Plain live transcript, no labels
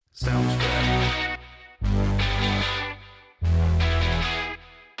Sounds good.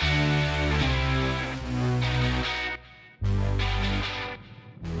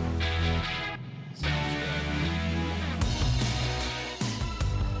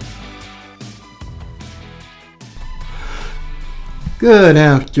 Good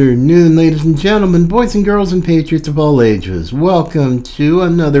afternoon, ladies and gentlemen, boys and girls, and patriots of all ages. Welcome to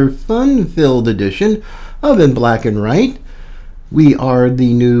another fun-filled edition of In Black and White. We are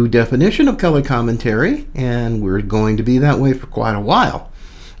the new definition of color commentary, and we're going to be that way for quite a while.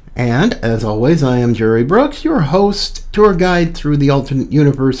 And, as always, I am Jerry Brooks, your host, tour guide through the alternate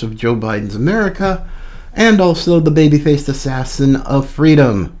universe of Joe Biden's America, and also the baby-faced assassin of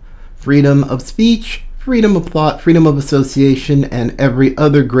freedom. Freedom of speech, freedom of thought, freedom of association, and every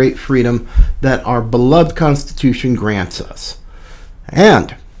other great freedom that our beloved Constitution grants us.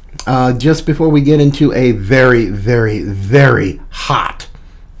 And just before we get into a very, very, very hot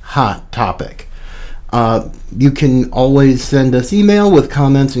topic, you can always send us email with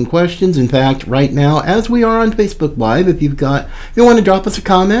comments and questions. In fact, right now, as we are on Facebook Live, if you want to drop us a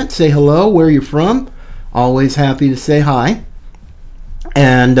comment, say hello, where you're from, always happy to say hi,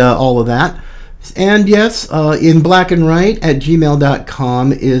 and all of that. And yes, in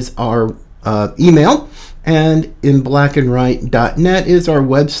blackandwhite@gmail.com is our email, and in blackandwhite.net is our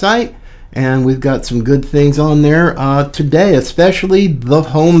website, and we've got some good things on there today, especially the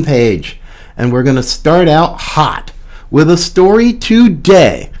homepage. And we're going to start out hot with a story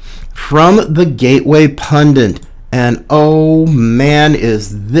today from the Gateway Pundit. And oh man,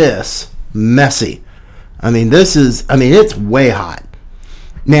 is this messy. It's way hot.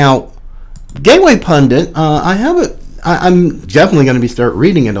 Now, Gateway Pundit, I'm definitely going to start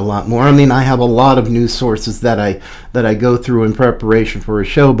reading it a lot more. I have a lot of news sources that I go through in preparation for a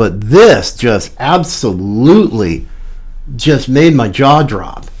show, but this just absolutely just made my jaw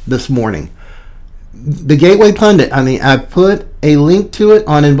drop this morning. The Gateway Pundit, I've put a link to it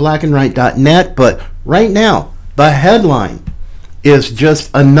on inblackandwhite.net, but right now, the headline is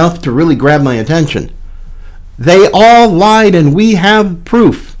just enough to really grab my attention. They all lied and we have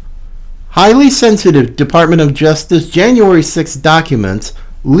proof. Highly sensitive Department of Justice January 6 documents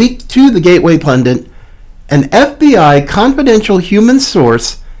leaked to the Gateway Pundit. An FBI confidential human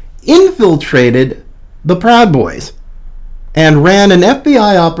source infiltrated the Proud Boys and ran an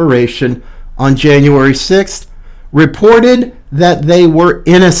FBI operation on January 6th, reported that they were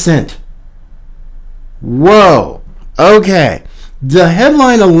innocent. Whoa. Okay. The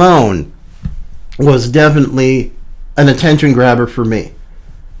headline alone was definitely an attention grabber for me.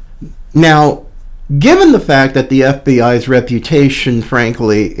 Now, given the fact that the FBI's reputation,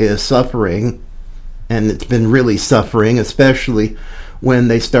 frankly, is suffering, and it's been really suffering, especially when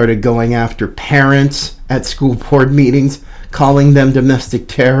they started going after parents at school board meetings, calling them domestic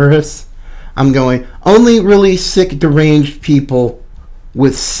terrorists, I'm going, only really sick, deranged people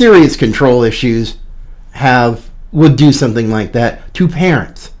with serious control issues would do something like that to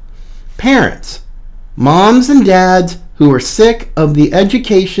parents. Parents, moms and dads who are sick of the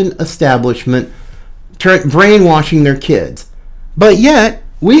education establishment brainwashing their kids. But yet,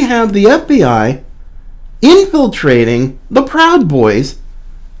 we have the FBI infiltrating the Proud Boys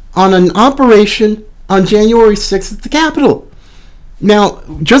on an operation on January 6th at the Capitol. Now,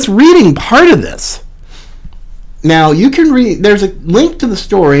 just reading part of this. Now, you can read, there's a link to the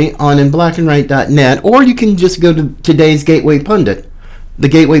story on inblackandwhite.net, or you can just go to today's Gateway Pundit,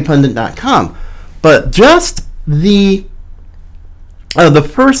 thegatewaypundit.com. But just the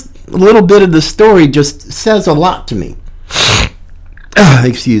first little bit of the story just says a lot to me.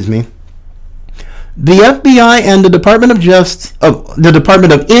 Excuse me. The FBI and the Department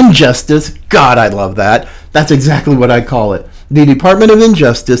of Injustice, God, I love that. That's exactly what I call it. The Department of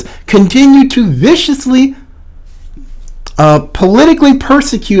Injustice continue to viciously politically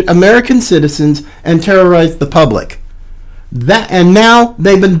persecute American citizens and terrorize the public. And now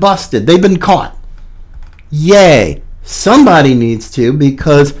they've been busted. They've been caught. Yay. Somebody needs to,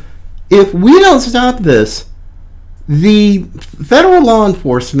 because if we don't stop this, the federal law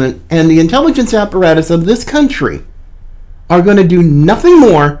enforcement and the intelligence apparatus of this country are going to do nothing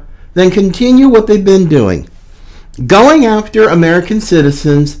more than continue what they've been doing, going after American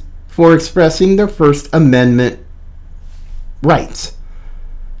citizens for expressing their First Amendment rights.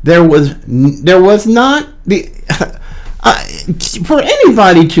 There was not the for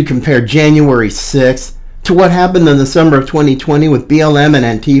anybody to compare January 6th to what happened in the summer of 2020 with BLM and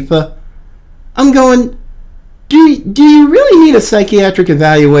Antifa. I'm going, do you really need a psychiatric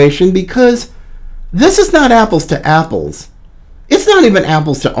evaluation? Because this is not apples to apples. It's not even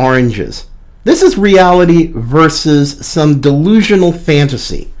apples to oranges. This is reality versus some delusional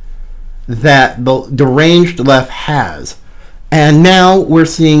fantasy. that the deranged left has. And now we're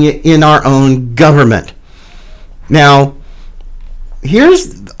seeing it in our own government. Now,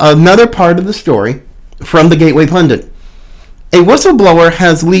 here's another part of the story from the Gateway Pundit. A whistleblower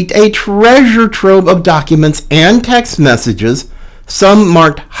has leaked a treasure trove of documents and text messages, some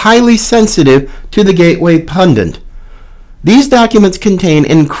marked highly sensitive, to the Gateway Pundit. These documents contain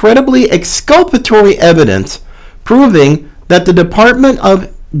incredibly exculpatory evidence proving that the Department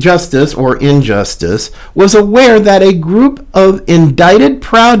of Justice, or Injustice, was aware that a group of indicted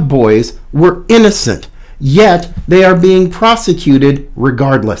Proud Boys were innocent, yet they are being prosecuted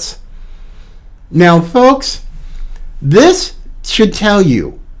regardless. Now, folks, this should tell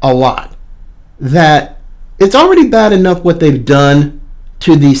you a lot, that it's already bad enough what they've done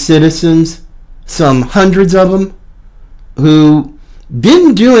to these citizens, some hundreds of them, who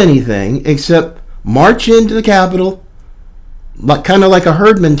didn't do anything except march into the Capitol, kind of like a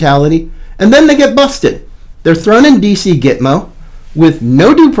herd mentality, and then they get busted. They're thrown in DC Gitmo with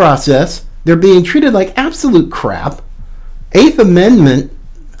no due process. They're being treated like absolute crap. Eighth Amendment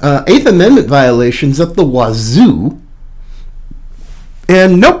violations up the wazoo.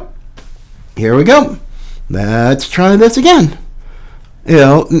 And nope, here we go. Let's try this again.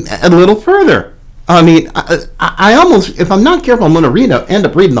 A little further. I mean, I almost, if I'm not careful, I'm going to end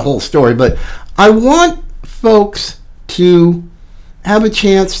up reading the whole story, but I want folks to have a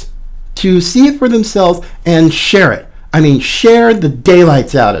chance to see it for themselves and share it. I mean, share the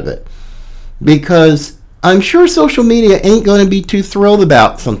daylights out of it. Because I'm sure social media ain't going to be too thrilled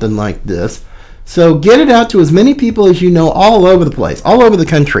about something like this. So get it out to as many people as you know all over the place, all over the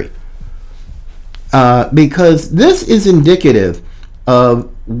country. Because this is indicative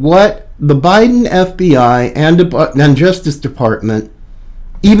of what the Biden FBI and Justice Department,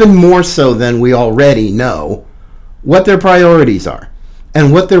 even more so than we already know, what their priorities are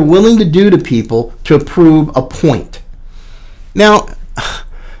and what they're willing to do to people to prove a point. Now,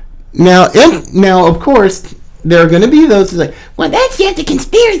 of course, there are going to be those who say, well, that's just a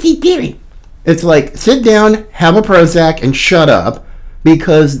conspiracy theory. It's like, sit down, have a Prozac, and shut up,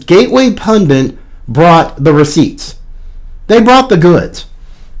 because Gateway Pundit brought the receipts. They brought the goods.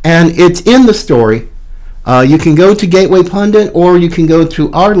 And it's in the story. You can go to Gateway Pundit, or you can go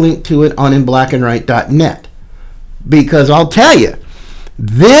to our link to it on inblackandwhite.net. Because I'll tell you,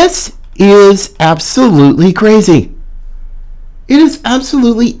 this is absolutely crazy. It is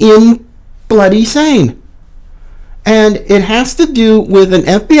absolutely bloody sane. And it has to do with an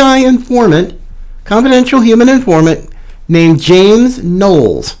FBI informant, confidential human informant, named James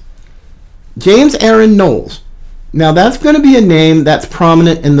Knowles. James Aaron Knowles. Now, that's going to be a name that's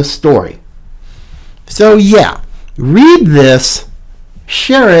prominent in the story. So, yeah, read this,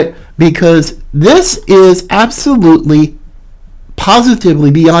 share it, because this is absolutely,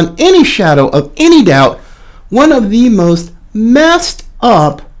 positively, beyond any shadow of any doubt, one of the most messed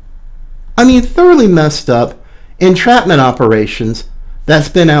up, thoroughly messed up entrapment operations that's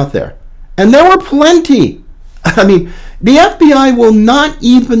been out there. And there were plenty. The FBI will not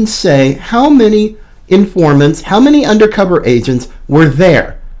even say how many informants, how many undercover agents were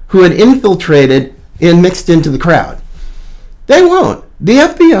there who had infiltrated and mixed into the crowd. They won't. The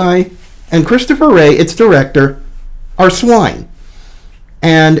FBI and Christopher Wray, its director, are swine.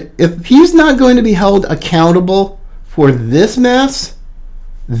 And if he's not going to be held accountable for this mess,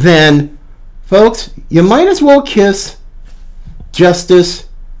 then, folks, you might as well kiss justice,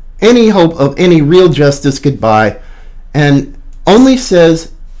 any hope of any real justice, goodbye, and only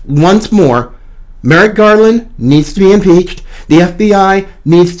says once more, Merrick Garland needs to be impeached. The FBI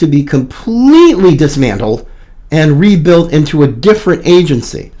needs to be completely dismantled and rebuilt into a different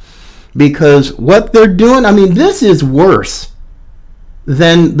agency. Because what they're doing, this is worse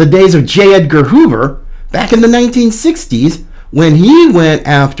than the days of J. Edgar Hoover back in the 1960s when he went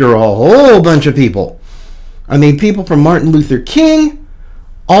after a whole bunch of people. People from Martin Luther King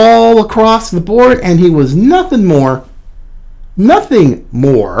all across the board, and he was nothing more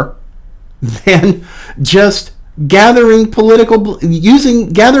than just gathering material,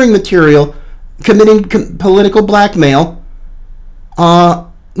 committing political blackmail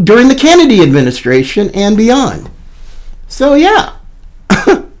during the Kennedy administration and beyond. So yeah,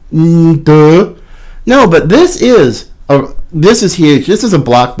 duh. No, but this is huge. This is a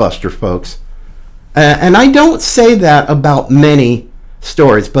blockbuster, folks. And I don't say that about many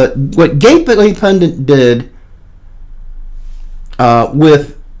stories, but what Gateway Pundit did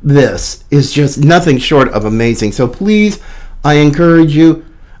with this is just nothing short of amazing. So please, I encourage you.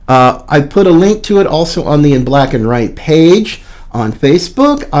 I put a link to it also on the In Black and White page on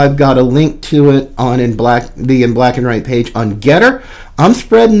Facebook. I've got a link to it on the In Black and White page on Getter. I'm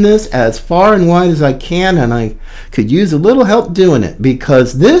spreading this as far and wide as I can, and I could use a little help doing it,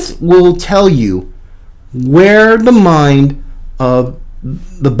 because this will tell you where the mind of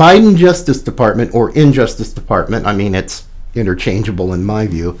the Biden Justice Department, or Injustice Department, I mean, it's interchangeable in my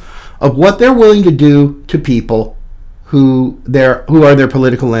view, of what they're willing to do to people who are their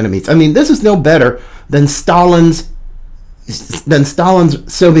political enemies. I mean, this is no better than Stalin's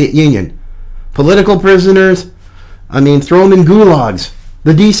Soviet Union. Political prisoners, I mean, throw them in gulags.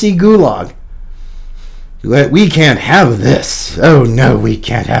 The DC gulag. We can't have this. Oh no, we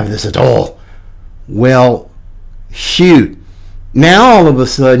can't have this at all. Well, shoot. Now all of a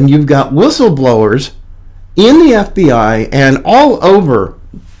sudden you've got whistleblowers in the FBI and all over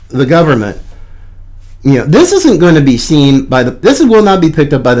the government. You know, this isn't going to be seen by this will not be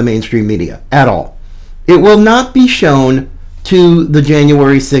picked up by the mainstream media at all. It will not be shown to the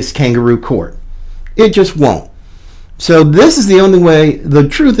January 6th kangaroo court. It just won't. So this is the only way the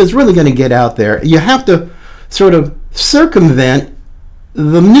truth is really going to get out there. You have to sort of circumvent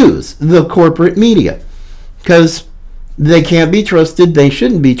the news, the corporate media, because they can't be trusted, they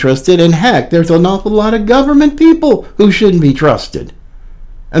shouldn't be trusted, and heck, there's an awful lot of government people who shouldn't be trusted.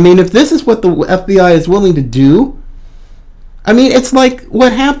 I mean, if this is what the FBI is willing to do, I mean, it's like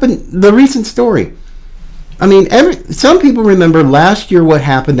what happened, the recent story. I mean, some people remember last year what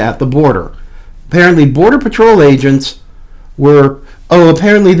happened at the border. Apparently, Border Patrol agents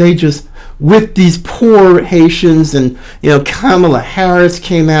apparently they just whipped these poor Haitians, and, Kamala Harris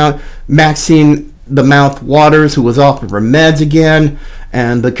came out, Maxine the Mouth Waters, who was off of her meds again,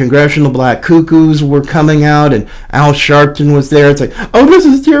 and the Congressional Black Cuckoos were coming out, and Al Sharpton was there. It's like, oh, this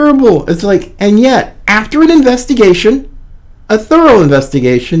is terrible. It's like, and yet, after an investigation, a thorough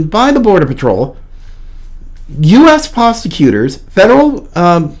investigation by the Border Patrol, U.S. prosecutors, federal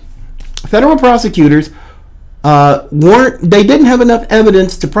prosecutors, they didn't have enough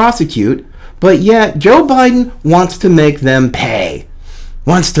evidence to prosecute, but yet Joe Biden wants to make them pay.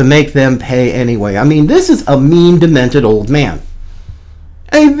 Wants to make them pay anyway. I mean, this is a mean, demented old man.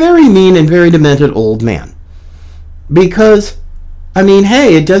 A very mean and very demented old man. Because, I mean,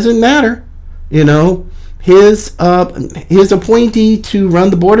 hey, it doesn't matter. His appointee to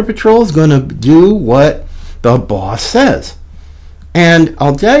run the Border Patrol is going to do what the boss says. And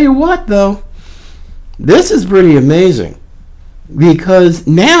I'll tell you what, though, this is pretty amazing, because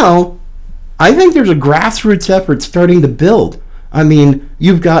now I think there's a grassroots effort starting to build. I mean,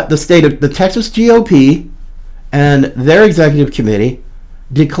 you've got the Texas GOP and their executive committee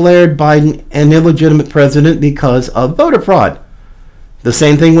declared Biden an illegitimate president because of voter fraud. The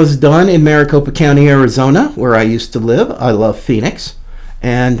same thing was done in Maricopa County, Arizona, where I used to live. I love Phoenix.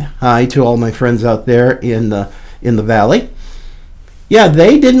 And hi to all my friends out there in the valley. Yeah,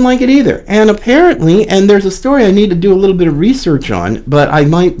 they didn't like it either. And apparently, and there's a story I need to do a little bit of research on, but I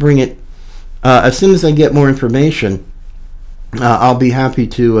might bring it as soon as I get more information. I'll be happy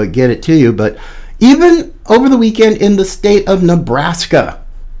to get it to you. But even over the weekend in the state of Nebraska,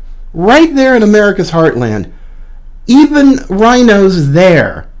 right there in America's heartland, even rhinos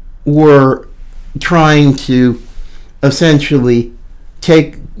there were trying to essentially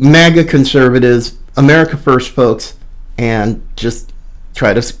take MAGA conservatives, America First folks, and just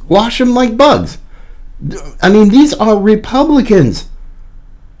try to squash them like bugs. I mean, these are Republicans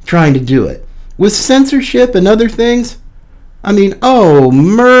trying to do it. With censorship and other things, I mean, oh,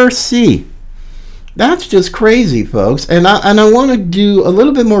 mercy. That's just crazy, folks. And I want to do a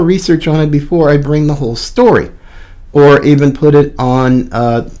little bit more research on it before I bring the whole story, or even put it on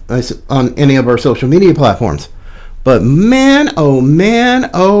any of our social media platforms. But man, oh man,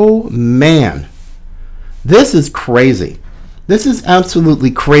 oh man. This is crazy. This is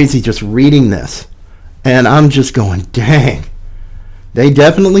absolutely crazy just reading this. And I'm just going, dang. They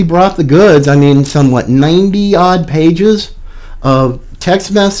definitely brought the goods. I mean, somewhat 90 odd pages of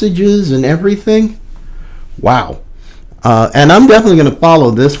text messages and everything. Wow. And I'm definitely going to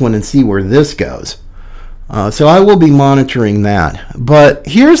follow this one and see where this goes. So I will be monitoring that. But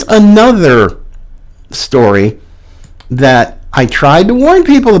here's another story that I tried to warn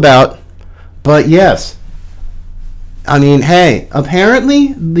people about. But yes, I mean, hey,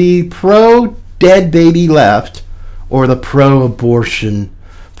 apparently the pro-dead baby left, or the pro-abortion,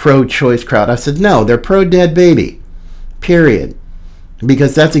 pro-choice crowd. I said, no, they're pro-dead baby, period.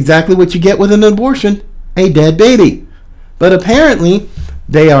 Because that's exactly what you get with an abortion, a dead baby. But apparently,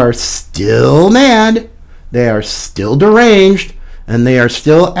 they are still mad, they are still deranged, and they are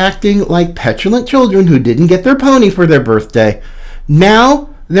still acting like petulant children who didn't get their pony for their birthday. Now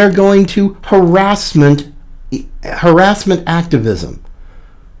they're going to harassment activism.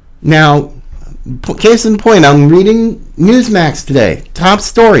 Now, Case in point, I'm reading Newsmax today. Top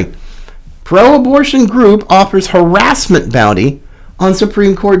story. Pro-abortion group offers harassment bounty on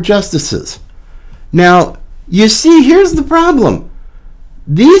Supreme Court justices. Now, you see, here's the problem.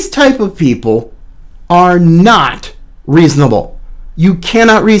 These type of people are not reasonable. You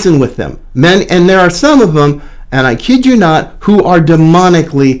cannot reason with them. Men, and there are some of them, and I kid you not, who are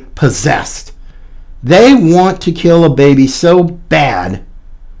demonically possessed. They want to kill a baby so bad.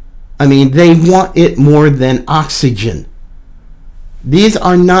 I mean, they want it more than oxygen. These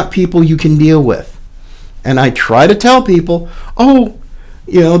are not people you can deal with. And I try to tell people,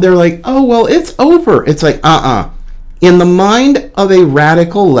 they're like, oh, well, it's over. It's like, In the mind of a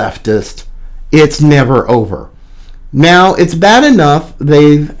radical leftist, it's never over. Now, it's bad enough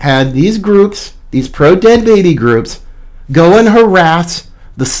they've had these groups, these pro-dead baby groups, go and harass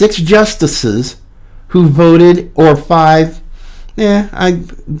the 6 justices who voted, or 5, 5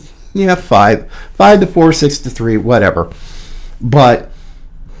 to 4, 6 to 3, whatever. But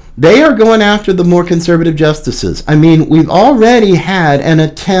they are going after the more conservative justices. I mean, we've already had an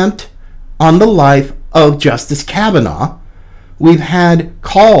attempt on the life of Justice Kavanaugh. We've had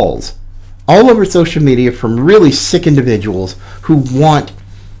calls all over social media from really sick individuals who want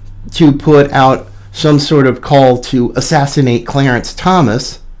to put out some sort of call to assassinate Clarence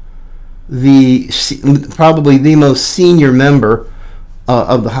Thomas, probably the most senior member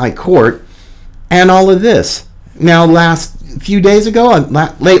of the High Court, and all of this. Now, few days ago,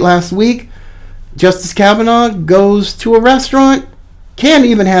 late last week, Justice Kavanaugh goes to a restaurant, can't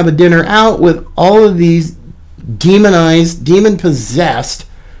even have a dinner out with all of these demonized, demon-possessed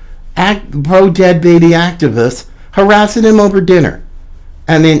pro-dead baby activists harassing him over dinner.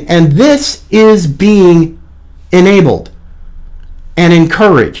 And this is being enabled and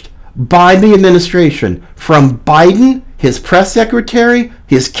encouraged by the administration, from Biden, his press secretary,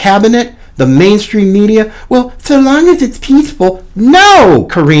 his cabinet, the mainstream media. Well, so long as it's peaceful. No,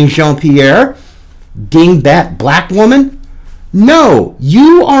 Karine Jean-Pierre, dingbat black woman. No,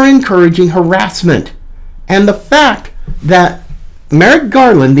 you are encouraging harassment. And the fact that Merrick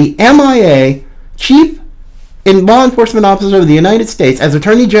Garland, the MIA chief law enforcement officer of the United States, as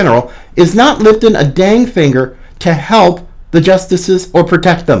Attorney General, is not lifting a dang finger to help the justices or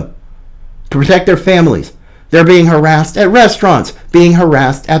protect them, to protect their families. They're being harassed at restaurants, being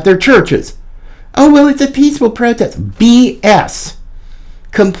harassed at their churches. Oh, well, it's a peaceful protest. BS.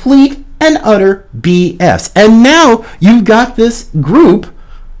 Complete and utter BS. And now you've got this group,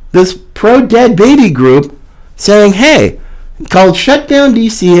 this pro-dead baby group, saying, hey, called Shutdown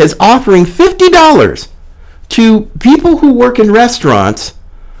DC, is offering $50 to people who work in restaurants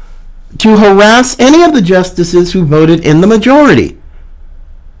to harass any of the justices who voted in the majority.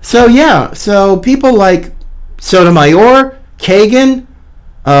 So people like Sotomayor, Kagan,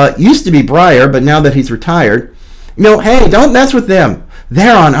 used to be Breyer, but now that he's retired, hey, don't mess with them.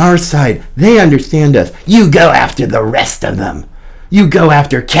 They're on our side. They understand us. You go after the rest of them. You go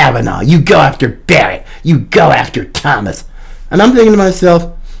after Kavanaugh. You go after Barrett. You go after Thomas. And I'm thinking to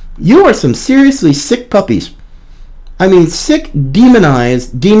myself, you are some seriously sick puppies. I mean, sick,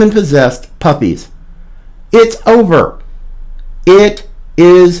 demonized, demon-possessed puppies. It's over. It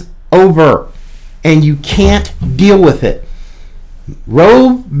is over. And you can't deal with it.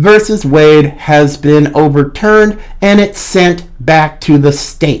 Roe versus Wade has been overturned, and it's sent back to the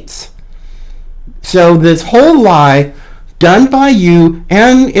states. So this whole lie done by you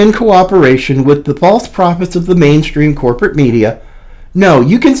and in cooperation with the false prophets of the mainstream corporate media, no,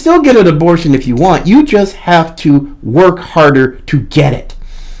 you can still get an abortion if you want. You just have to work harder to get it.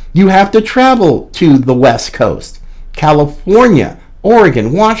 You have to travel to the West Coast, California,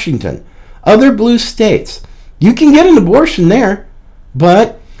 Oregon, Washington, other blue states. You can get an abortion there,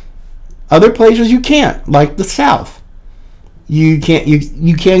 but other places you can't, like the South. You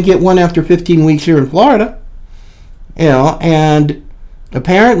can't get one after 15 weeks here in Florida. And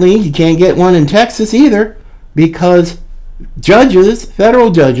apparently you can't get one in Texas either, because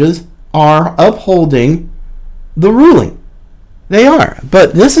federal judges are upholding the ruling. They are.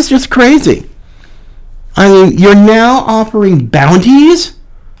 But this is just crazy. I mean, you're now offering bounties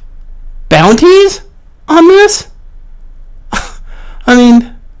on this?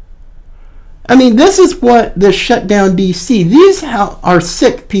 I mean, this is what the Shutdown DC, these are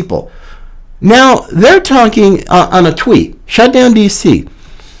sick people. Now, they're talking on a tweet, Shutdown DC.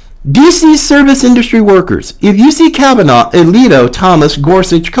 DC service industry workers, if you see Kavanaugh, Alito, Thomas,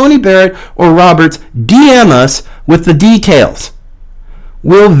 Gorsuch, Coney Barrett, or Roberts, DM us with the details.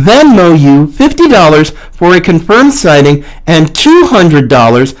 We'll Venmo you $50 for a confirmed sighting and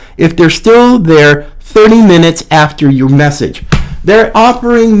 $200 if they're still there 30 minutes after your message. They're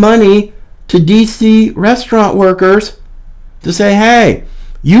offering money to DC restaurant workers to say, hey,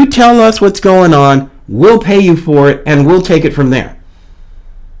 you tell us what's going on, we'll pay you for it, and we'll take it from there.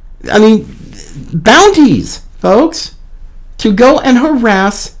 I mean, bounties, folks, to go and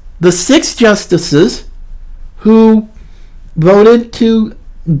harass the 6 justices who voted to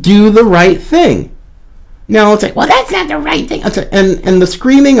do the right thing. Now it's like, well, that's not the right thing. And the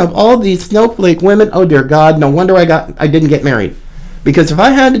screaming of all these snowflake women, oh dear God, no wonder I didn't get married. Because if I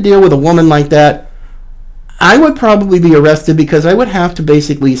had to deal with a woman like that, I would probably be arrested because I would have to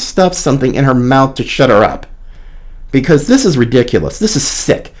basically stuff something in her mouth to shut her up. Because this is ridiculous. This is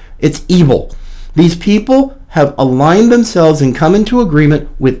sick. It's evil. These people have aligned themselves and come into agreement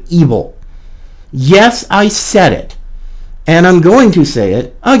with evil. Yes, I said it. And I'm going to say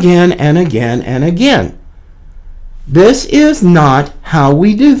it again and again and again. This is not how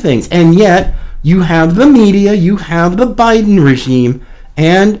we do things. And yet, you have the media, you have the Biden regime,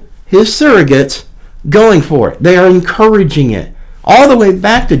 and his surrogates going for it. They are encouraging it. All the way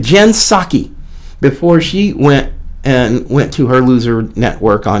back to Jen Psaki, before she went to her loser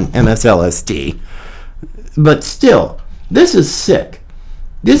network on MSLSD. But still, this is sick.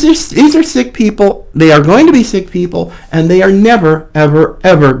 These are sick people. They are going to be sick people, and they are never, ever,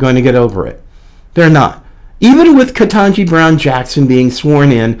 ever going to get over it. They're not. Even with Ketanji Brown Jackson being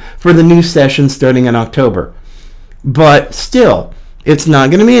sworn in for the new session starting in October. But still, it's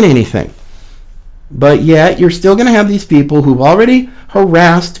not going to mean anything. But yet, you're still going to have these people who've already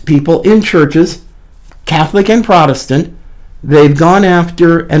harassed people in churches, Catholic and Protestant. They've gone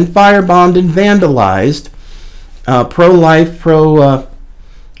after and firebombed and vandalized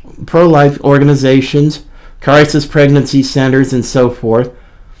pro-life organizations, crisis pregnancy centers, and so forth.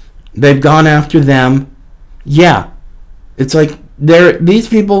 They've gone after them. Yeah, it's like these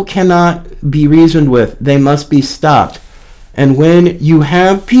people cannot be reasoned with. They must be stopped. And when you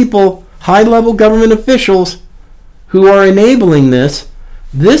have people, high-level government officials, who are enabling this,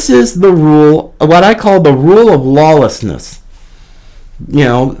 this is the rule, what I call the rule of lawlessness. You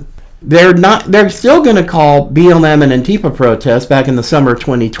know, they're still going to call BLM and Antifa protests back in the summer of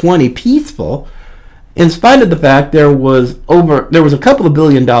 2020 peaceful, in spite of the fact there was a couple of $1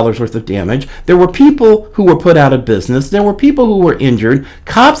 billion worth of damage. There were people who were put out of business. There were people who were injured,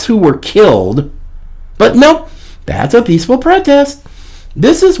 cops who were killed. But no, that's a peaceful protest.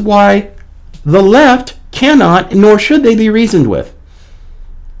 This is why the left cannot, nor should they be reasoned with.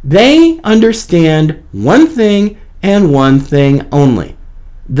 They understand one thing and one thing only.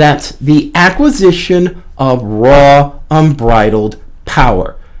 That's the acquisition of raw, unbridled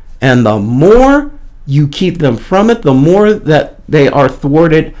power. And the more you keep them from it, the more that they are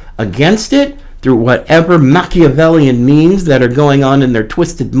thwarted against it through whatever Machiavellian means that are going on in their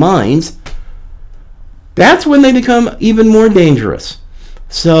twisted minds, that's when they become even more dangerous.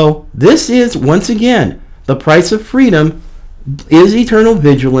 So this is, once again, the price of freedom is eternal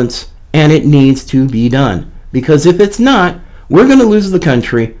vigilance, and it needs to be done. Because if it's not, we're going to lose the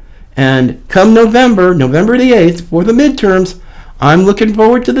country. And come November the 8th, for the midterms, I'm looking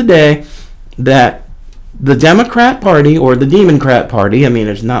forward to the day that the Democrat Party, or the Democrat Party, I mean,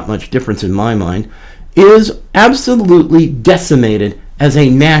 there's not much difference in my mind, is absolutely decimated as a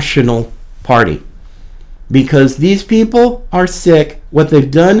national party. Because these people are sick. What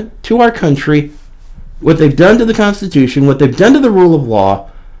they've done to our country, what they've done to the Constitution, what they've done to the rule of law,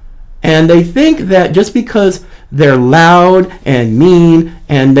 and they think that just because they're loud and mean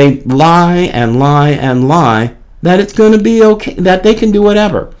and they lie and lie and lie, that it's going to be okay, that they can do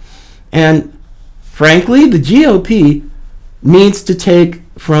whatever. And frankly, the GOP needs to take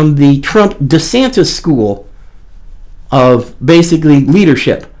from the Trump-DeSantis school of basically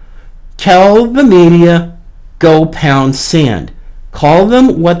leadership. Tell the media, go pound sand. Call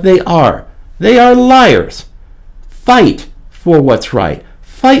them what they are. They are liars. Fight for what's right.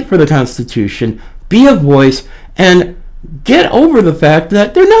 Fight for the Constitution. Be a voice, and get over the fact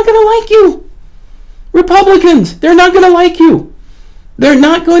that they're not going to like you. Republicans, they're not going to like you. They're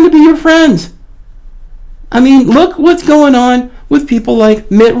not going to be your friends. I mean, look what's going on with people like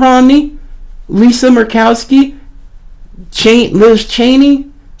Mitt Romney, Lisa Murkowski, Liz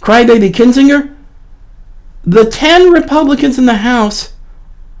Cheney, Crybaby Kinzinger. The 10 Republicans in the House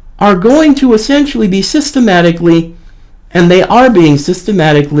are going to essentially be systematically, and they are being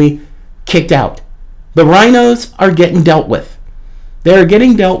systematically, kicked out. The rhinos are getting dealt with. They're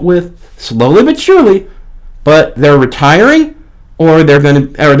getting dealt with slowly but surely, but they're retiring, or they're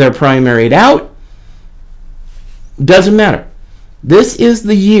primaried out. Doesn't matter. This is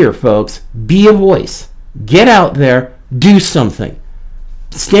the year, folks. Be a voice. Get out there. Do something.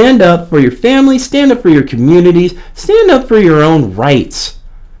 Stand up for your family. Stand up for your communities. Stand up for your own rights.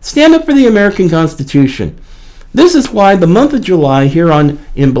 Stand up for the American Constitution. This is why the month of July here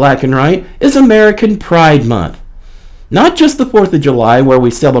in Black and White is American Pride Month. Not just the 4th of July where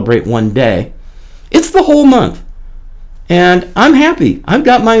we celebrate one day. It's the whole month. And I'm happy. I've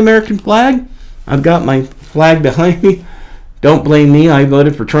got my American flag. I've got my flag behind me. Don't blame me. I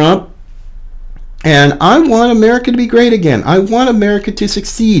voted for Trump. And I want America to be great again. I want America to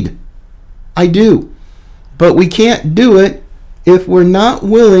succeed. I do. But we can't do it if we're not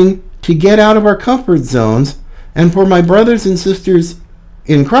willing to get out of our comfort zones. And for my brothers and sisters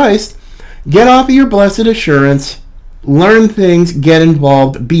in Christ, get off of your blessed assurance, learn things, get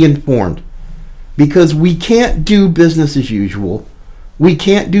involved, be informed. Because we can't do business as usual. We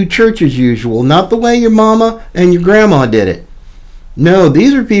can't do church as usual. Not the way your mama and your grandma did it. No,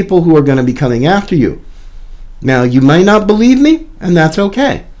 these are people who are going to be coming after you. Now, you might not believe me, and that's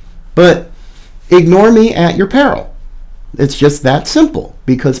okay. But ignore me at your peril. It's just that simple.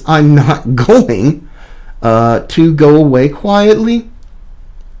 Because I'm not going to go away quietly.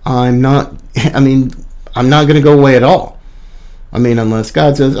 I'm not going to go away at all. Unless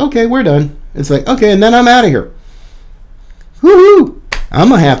God says, okay, we're done. It's like, okay, and then I'm out of here. Woohoo!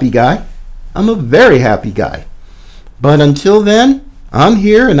 I'm a happy guy. I'm a very happy guy. But until then, I'm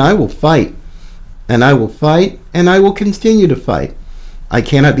here and I will fight. And I will fight and I will continue to fight. I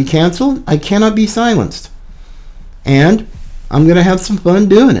cannot be canceled. I cannot be silenced. And I'm going to have some fun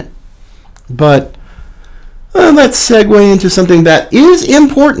doing it. But let's segue into something that is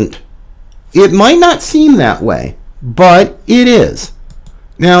important. It might not seem that way, but it is.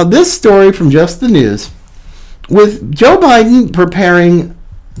 Now, this story from Just the News, with Joe Biden preparing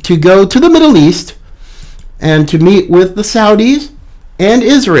to go to the Middle East and to meet with the Saudis and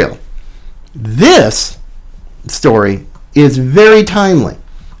Israel. This story is very timely.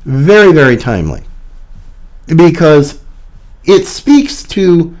 Very, very timely. Because it speaks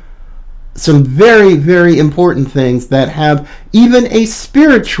to some very, very important things that have even a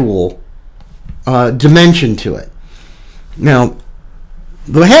spiritual dimension to it. Now,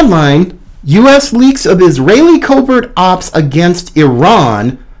 the headline, U.S. leaks of Israeli covert ops against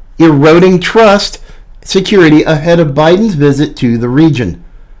Iran, eroding trust security ahead of Biden's visit to the region.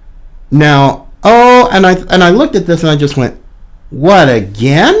 Now, and I looked at this and I just went, what,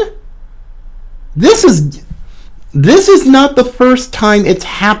 again? This is not the first time it's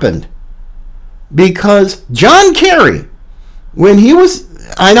happened. Because John Kerry, when he was,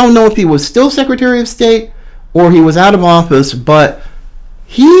 I don't know if he was still Secretary of State or he was out of office, but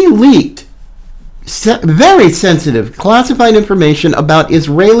he leaked very sensitive, classified information about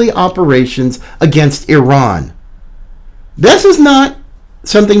Israeli operations against Iran. This is not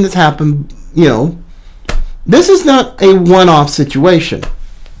something that's happened, this is not a one-off situation.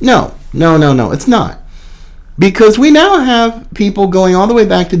 No, it's not. Because we now have people going all the way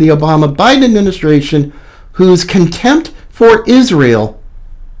back to the Obama-Biden administration whose contempt for Israel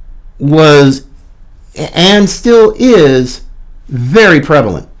was, and still is, very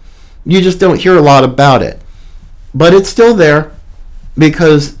prevalent. You just don't hear a lot about it. But it's still there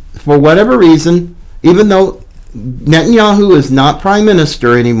because for whatever reason, even though Netanyahu is not prime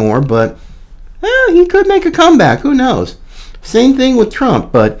minister anymore, but he could make a comeback. Who knows? Same thing with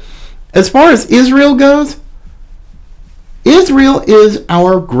Trump. But as far as Israel goes, Israel is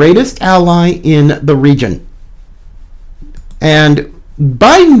our greatest ally in the region. And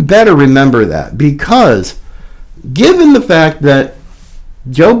Biden better remember that, because given the fact that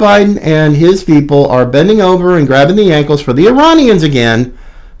Joe Biden and his people are bending over and grabbing the ankles for the Iranians again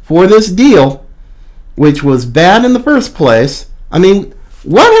for this deal, which was bad in the first place. What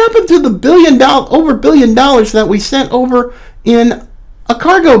happened to the over $1 billion that we sent over in a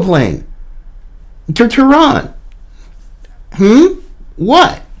cargo plane to Tehran?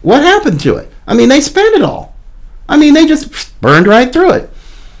 What? What happened to it? They spent it all. They just burned right through it.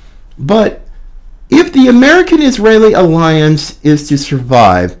 But if the American-Israeli alliance is to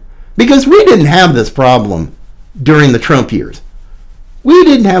survive, because we didn't have this problem during the Trump years. We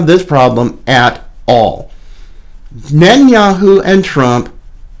didn't have this problem at all. Netanyahu and Trump,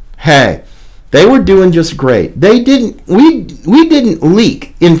 they were doing just great. We didn't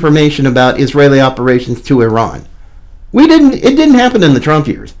leak information about Israeli operations to Iran. It didn't happen in the Trump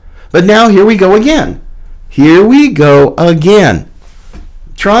years. But now here we go again.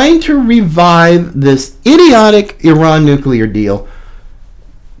 Trying to revive this idiotic Iran nuclear deal.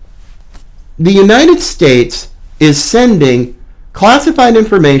 The United States is sending classified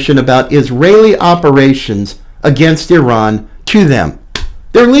information about Israeli operations against Iran to them.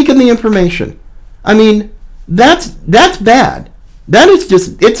 They're leaking the information. That's bad. That is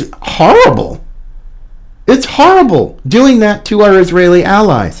just, it's horrible. It's horrible doing that to our Israeli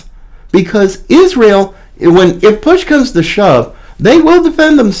allies, because Israel, if push comes to shove, they will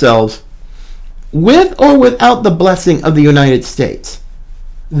defend themselves with or without the blessing of the United States.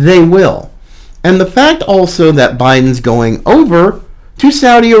 They will. And the fact also that Biden's going over to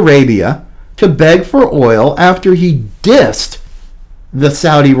Saudi Arabia to beg for oil after he dissed the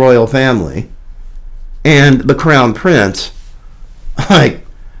Saudi royal family and the crown prince, like,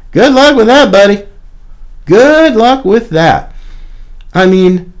 good luck with that, buddy. Good luck with that. I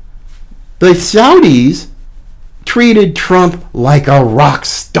mean, the Saudis treated Trump like a rock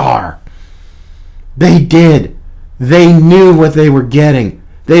star. They did. They knew what they were getting.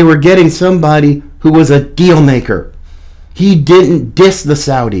 They were getting somebody who was a deal maker. He didn't diss the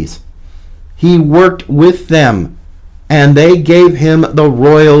Saudis. He worked with them, and they gave him the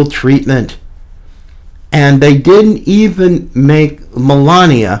royal treatment. And they didn't even make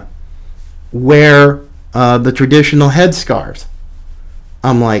Melania wear the traditional headscarves.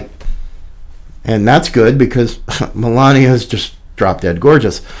 I'm like, and that's good because Melania is just drop dead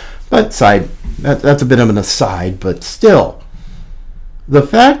gorgeous. But that's a bit of an aside, but still, the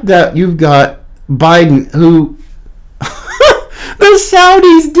fact that you've got Biden, who the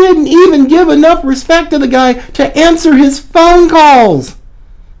Saudis didn't even give enough respect to the guy to answer his phone calls.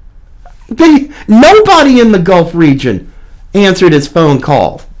 Nobody in the Gulf region answered his phone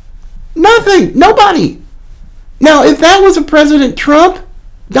call. Nothing. Nobody. Now, if that was a President Trump,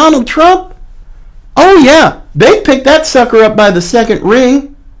 Donald Trump, oh yeah, they'd pick that sucker up by the second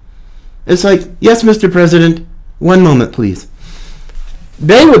ring. It's like, yes, Mr. President, one moment, please.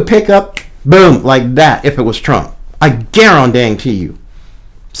 They would pick up, boom, like that if it was Trump. I guarantee you.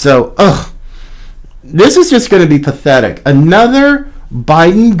 So, this is just going to be pathetic. Another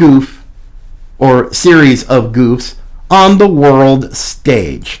Biden goof, or series of goofs, on the world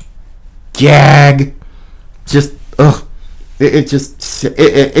stage. Gag. Just, it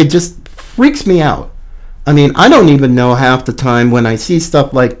just freaks me out. I mean, I don't even know half the time when I see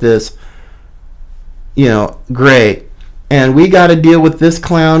stuff like this, great. And we got to deal with this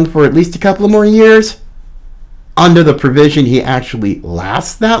clown for at least a couple of more years under the provision he actually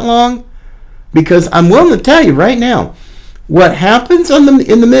lasts that long. Because I'm willing to tell you right now, what happens in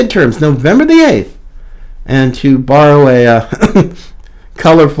the midterms, November the 8th, and to borrow a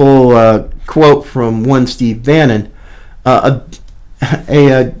colorful quote from one Steve Bannon, a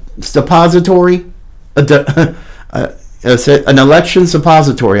suppository, an election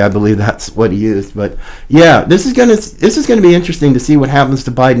suppository, I believe that's what he used. But yeah, this is gonna be interesting to see what happens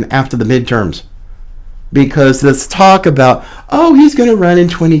to Biden after the midterms, because let's talk about he's gonna run in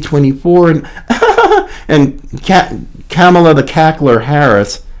 2024 and Kamala the Cackler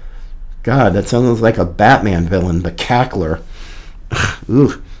Harris. God, that sounds like a Batman villain, the Cackler.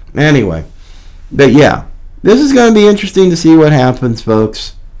 Ooh. Anyway, but yeah, this is going to be interesting to see what happens,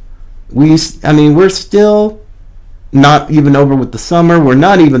 folks. We're still not even over with the summer. We're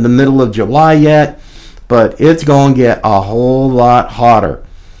not even the middle of July yet, but it's going to get a whole lot hotter.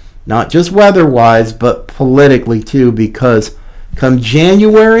 Not just weather-wise, but politically too, because come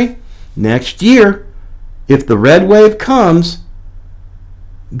January next year, if the red wave comes,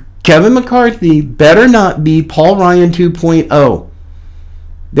 Kevin McCarthy better not be Paul Ryan 2.0.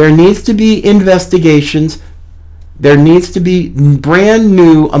 There needs to be investigations. There needs to be brand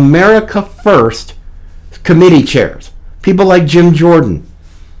new America First committee chairs. People like Jim Jordan.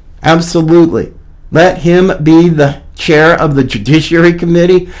 Absolutely. Let him be the chair of the Judiciary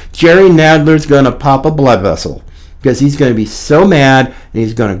Committee. Jerry Nadler's going to pop a blood vessel because he's going to be so mad and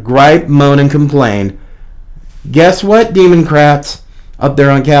he's going to gripe, moan, and complain. Guess what, Democrats up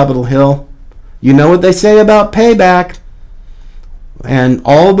there on Capitol Hill? You know what they say about payback. And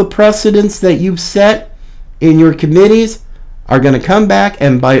all the precedents that you've set in your committees are going to come back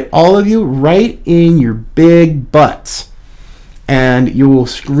and bite all of you right in your big butts. And you will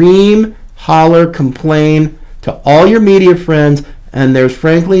scream, holler, complain to all your media friends, and there's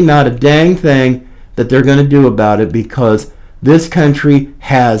frankly not a dang thing that they're going to do about it, because this country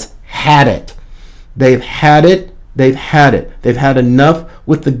has had it. They've had it. They've had it. They've had enough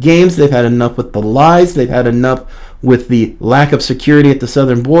with the games. They've had enough with the lies. They've had enough with the lack of security at the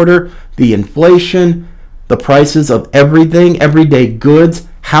southern border, the inflation, the prices of everything, everyday goods,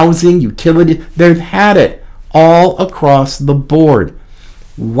 housing, utility. They've had it all across the board.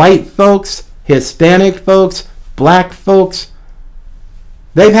 White folks, Hispanic folks, black folks,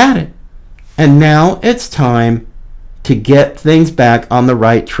 they've had it. And now it's time to get things back on the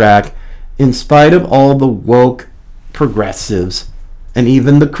right track, in spite of all the woke progressives and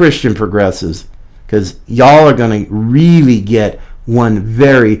even the Christian progressives, because y'all are going to really get one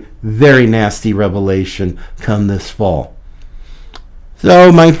very, very nasty revelation come this fall.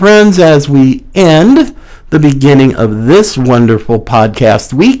 So, my friends, as we end the beginning of this wonderful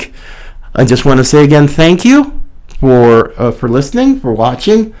podcast week, I just want to say again, thank you for listening, for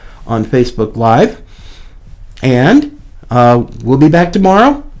watching on Facebook Live. And we'll be back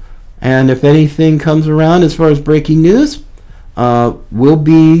tomorrow. And if anything comes around as far as breaking news, we'll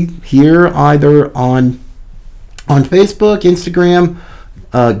be here either on Facebook, Instagram,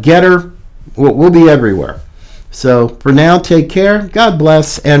 Getter. We'll be everywhere. So for now, take care. God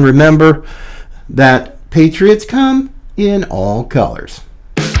bless. And remember that Patriots come in all colors.